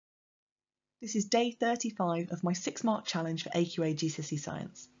This is day 35 of my 6-mark challenge for AQA GCSE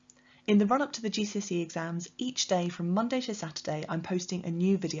Science. In the run-up to the GCSE exams, each day from Monday to Saturday I'm posting a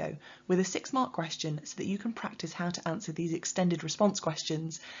new video with a 6-mark question so that you can practice how to answer these extended response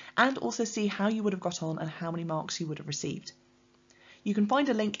questions and also see how you would have got on and how many marks you would have received. You can find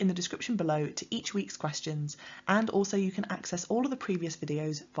a link in the description below to each week's questions, and also you can access all of the previous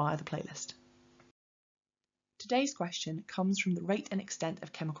videos via the playlist. Today's question comes from the rate and extent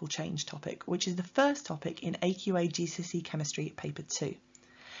of chemical change topic, which is the first topic in AQA GCSE Chemistry Paper 2.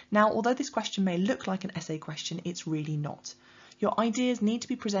 Now, although this question may look like an essay question, it's really not. Your ideas need to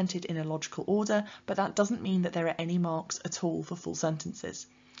be presented in a logical order, but that doesn't mean that there are any marks at all for full sentences.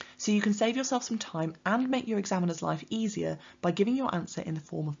 So you can save yourself some time and make your examiner's life easier by giving your answer in the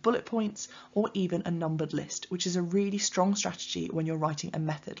form of bullet points or even a numbered list, which is a really strong strategy when you're writing a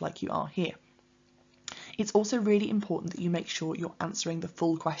method like you are here. It's also really important that you make sure you're answering the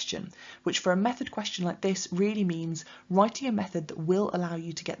full question, which for a method question like this really means writing a method that will allow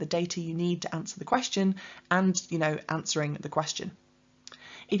you to get the data you need to answer the question and, answering the question.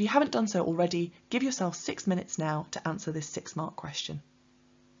 If you haven't done so already, give yourself 6 minutes now to answer this 6-mark question.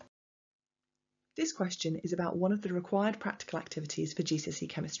 This question is about one of the required practical activities for GCSE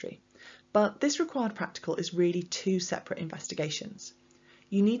chemistry, but this required practical is really 2 separate investigations.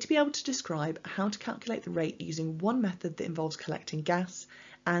 You need to be able to describe how to calculate the rate using one method that involves collecting gas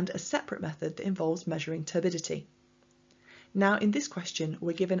and a separate method that involves measuring turbidity. Now, in this question,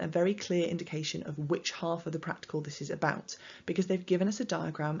 we're given a very clear indication of which half of the practical this is about, because they've given us a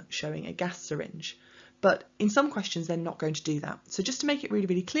diagram showing a gas syringe. But in some questions, they're not going to do that. So just to make it really,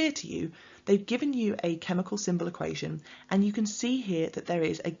 really clear to you, they've given you a chemical symbol equation, and you can see here that there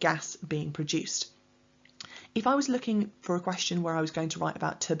is a gas being produced. If I was looking for a question where I was going to write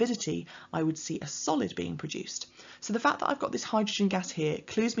about turbidity, I would see a solid being produced. So the fact that I've got this hydrogen gas here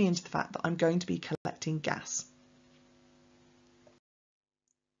clues me into the fact that I'm going to be collecting gas.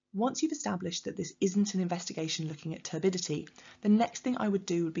 Once you've established that this isn't an investigation looking at turbidity, the next thing I would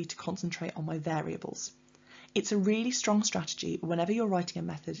do would be to concentrate on my variables. It's a really strong strategy whenever you're writing a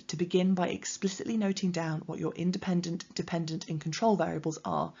method to begin by explicitly noting down what your independent, dependent and control variables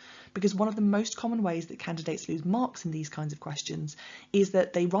are, because one of the most common ways that candidates lose marks in these kinds of questions is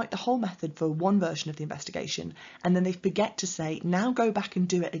that they write the whole method for one version of the investigation and then they forget to say, now go back and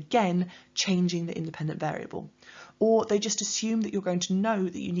do it again, changing the independent variable. Or they just assume that you're going to know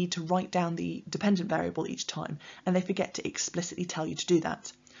that you need to write down the dependent variable each time and they forget to explicitly tell you to do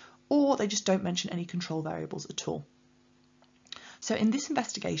that. Or they just don't mention any control variables at all. So in this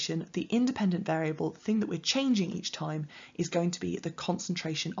investigation, the independent variable, the thing that we're changing each time, is going to be the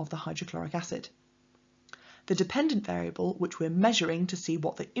concentration of the hydrochloric acid. The dependent variable, which we're measuring to see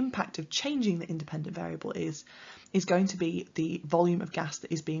what the impact of changing the independent variable is going to be the volume of gas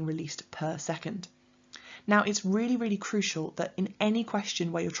that is being released per second. Now, it's really, really crucial that in any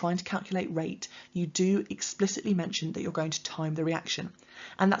question where you're trying to calculate rate, you do explicitly mention that you're going to time the reaction.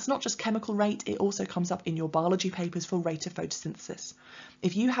 And that's not just chemical rate, it also comes up in your biology papers for rate of photosynthesis.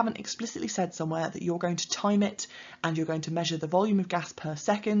 If you haven't explicitly said somewhere that you're going to time it and you're going to measure the volume of gas per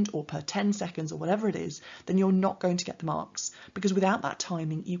second or per 10 seconds or whatever it is, then you're not going to get the marks, because without that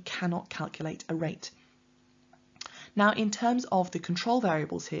timing, you cannot calculate a rate. Now, in terms of the control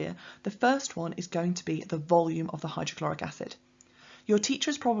variables here, the first one is going to be the volume of the hydrochloric acid. Your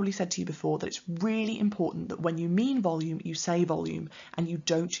teacher has probably said to you before that it's really important that when you mean volume, you say volume and you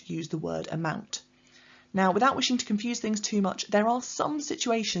don't use the word amount. Now, without wishing to confuse things too much, there are some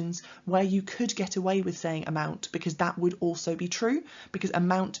situations where you could get away with saying amount, because that would also be true, because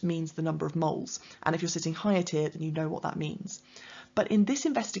amount means the number of moles. And if you're sitting higher tier, then you know what that means. But in this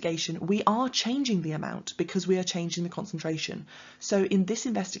investigation, we are changing the amount because we are changing the concentration. So in this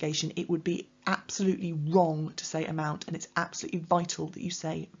investigation, it would be absolutely wrong to say amount, and it's absolutely vital that you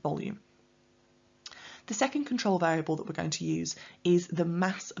say volume. The second control variable that we're going to use is the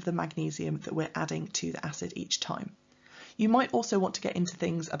mass of the magnesium that we're adding to the acid each time. You might also want to get into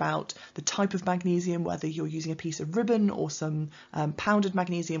things about the type of magnesium, whether you're using a piece of ribbon or some pounded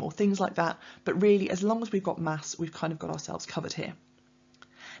magnesium or things like that, but really as long as we've got mass, we've kind of got ourselves covered here.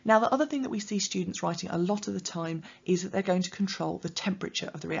 Now, the other thing that we see students writing a lot of the time is that they're going to control the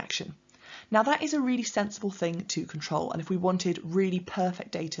temperature of the reaction. Now, that is a really sensible thing to control, and if we wanted really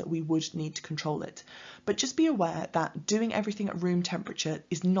perfect data, we would need to control it. But just be aware that doing everything at room temperature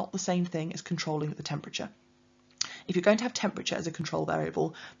is not the same thing as controlling the temperature. If you're going to have temperature as a control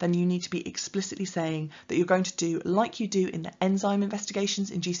variable, then you need to be explicitly saying that you're going to do like you do in the enzyme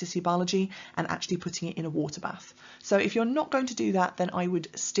investigations in GCSE biology and actually putting it in a water bath. So if you're not going to do that, then I would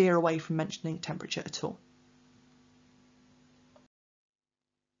steer away from mentioning temperature at all.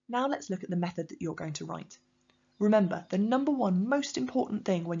 Now let's look at the method that you're going to write. Remember, the number one most important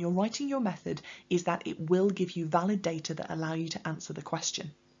thing when you're writing your method is that it will give you valid data that allow you to answer the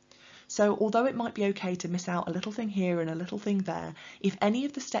question. So although it might be okay to miss out a little thing here and a little thing there, if any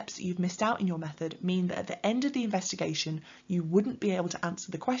of the steps that you've missed out in your method mean that at the end of the investigation you wouldn't be able to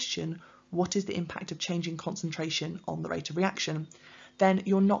answer the question, what is the impact of changing concentration on the rate of reaction, then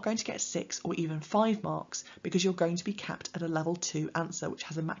you're not going to get 6 or even 5 marks because you're going to be capped at a level 2 answer, which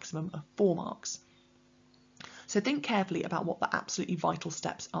has a maximum of 4 marks. So think carefully about what the absolutely vital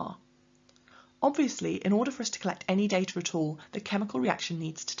steps are. Obviously, in order for us to collect any data at all, the chemical reaction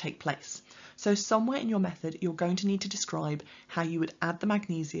needs to take place. So somewhere in your method, you're going to need to describe how you would add the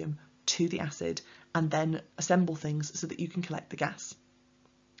magnesium to the acid and then assemble things so that you can collect the gas.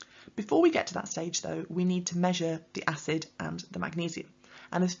 Before we get to that stage though, we need to measure the acid and the magnesium.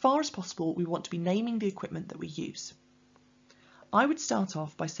 And as far as possible, we want to be naming the equipment that we use. I would start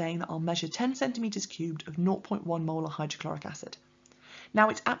off by saying that I'll measure 10 centimetres cubed of 0.1 molar hydrochloric acid. Now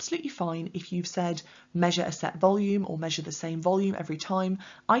it's absolutely fine if you've said measure a set volume or measure the same volume every time.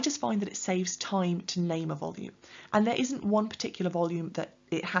 I just find that it saves time to name a volume. And there isn't one particular volume that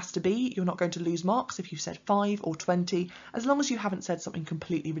it has to be. You're not going to lose marks if you've said 5 or 20, as long as you haven't said something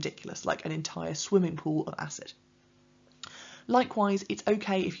completely ridiculous, like an entire swimming pool of acid. Likewise, it's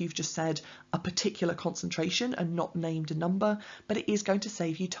okay if you've just said a particular concentration and not named a number, but it is going to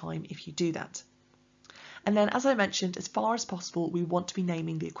save you time if you do that. And then, as I mentioned, as far as possible, we want to be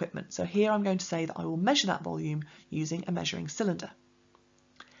naming the equipment. So here I'm going to say that I will measure that volume using a measuring cylinder.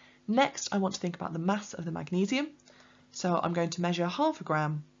 Next, I want to think about the mass of the magnesium. So I'm going to measure 0.5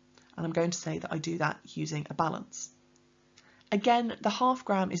 gram, and I'm going to say that I do that using a balance. Again, the 0.5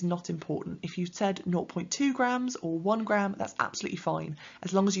 gram is not important. If you said 0.2 grams or 1 gram, that's absolutely fine,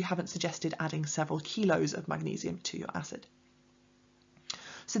 as long as you haven't suggested adding several kilos of magnesium to your acid.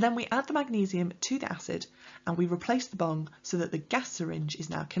 So then we add the magnesium to the acid and we replace the bung so that the gas syringe is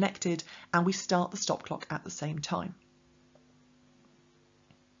now connected, and we start the stop clock at the same time.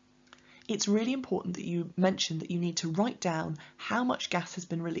 It's really important that you mention that you need to write down how much gas has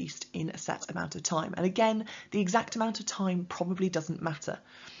been released in a set amount of time. And again, the exact amount of time probably doesn't matter.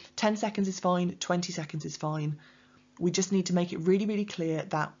 10 seconds is fine, 20 seconds is fine. We just need to make it really, really clear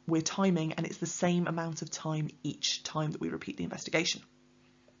that we're timing and it's the same amount of time each time that we repeat the investigation.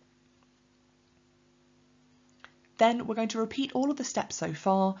 Then we're going to repeat all of the steps so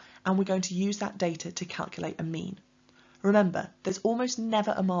far, and we're going to use that data to calculate a mean. Remember, there's almost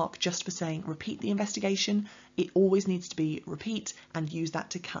never a mark just for saying repeat the investigation. It always needs to be repeat and use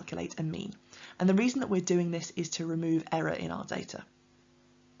that to calculate a mean. And the reason that we're doing this is to remove error in our data.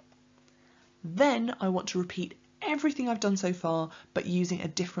 Then I want to repeat everything I've done so far, but using a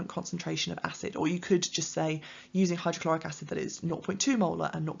different concentration of acid, or you could just say using hydrochloric acid that is 0.2 molar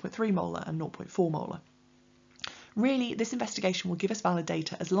and 0.3 molar and 0.4 molar. Really, this investigation will give us valid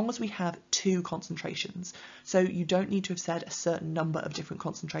data as long as we have 2 concentrations, so you don't need to have said a certain number of different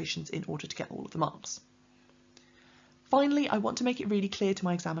concentrations in order to get all of the marks. Finally, I want to make it really clear to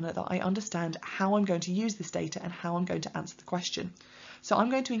my examiner that I understand how I'm going to use this data and how I'm going to answer the question. So I'm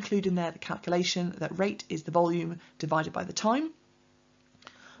going to include in there the calculation that rate is the volume divided by the time,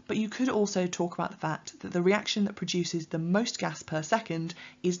 but you could also talk about the fact that the reaction that produces the most gas per second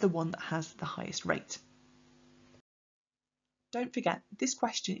is the one that has the highest rate. Don't forget, this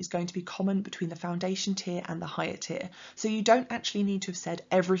question is going to be common between the foundation tier and the higher tier, so you don't actually need to have said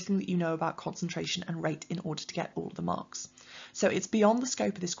everything that you know about concentration and rate in order to get all of the marks. So it's beyond the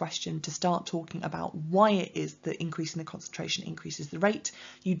scope of this question to start talking about why it is that increasing the concentration increases the rate.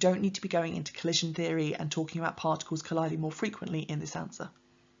 You don't need to be going into collision theory and talking about particles colliding more frequently in this answer.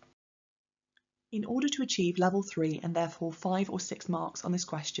 In order to achieve level 3 and therefore 5 or 6 marks on this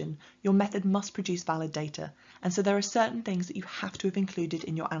question, your method must produce valid data, and so there are certain things that you have to have included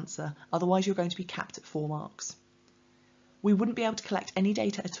in your answer, otherwise you're going to be capped at 4 marks. We wouldn't be able to collect any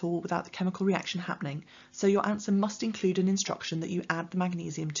data at all without the chemical reaction happening, so your answer must include an instruction that you add the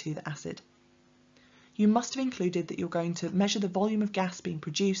magnesium to the acid. You must have included that you're going to measure the volume of gas being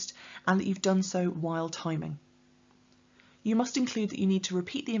produced and that you've done so while timing. You must include that you need to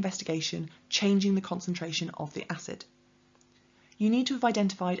repeat the investigation, changing the concentration of the acid. You need to have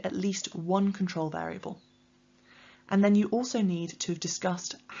identified at least one control variable. And then you also need to have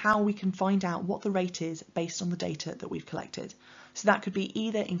discussed how we can find out what the rate is based on the data that we've collected. So that could be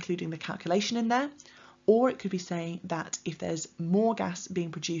either including the calculation in there, or it could be saying that if there's more gas being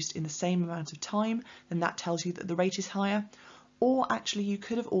produced in the same amount of time, then that tells you that the rate is higher. Or actually you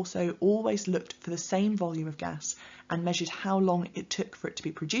could have also always looked for the same volume of gas and measured how long it took for it to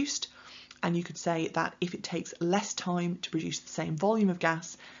be produced. And you could say that if it takes less time to produce the same volume of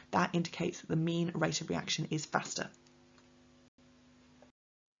gas, that indicates that the mean rate of reaction is faster.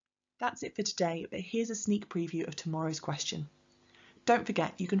 That's it for today, but here's a sneak preview of tomorrow's question. Don't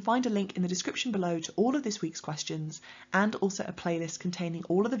forget, you can find a link in the description below to all of this week's questions and also a playlist containing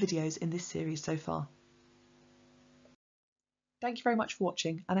all of the videos in this series so far. Thank you very much for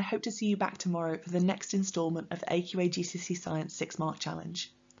watching, and I hope to see you back tomorrow for the next instalment of the AQA GCSE Science 6-mark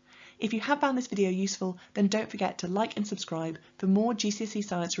challenge. If you have found this video useful, then don't forget to like and subscribe for more GCSE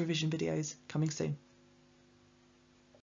Science revision videos coming soon.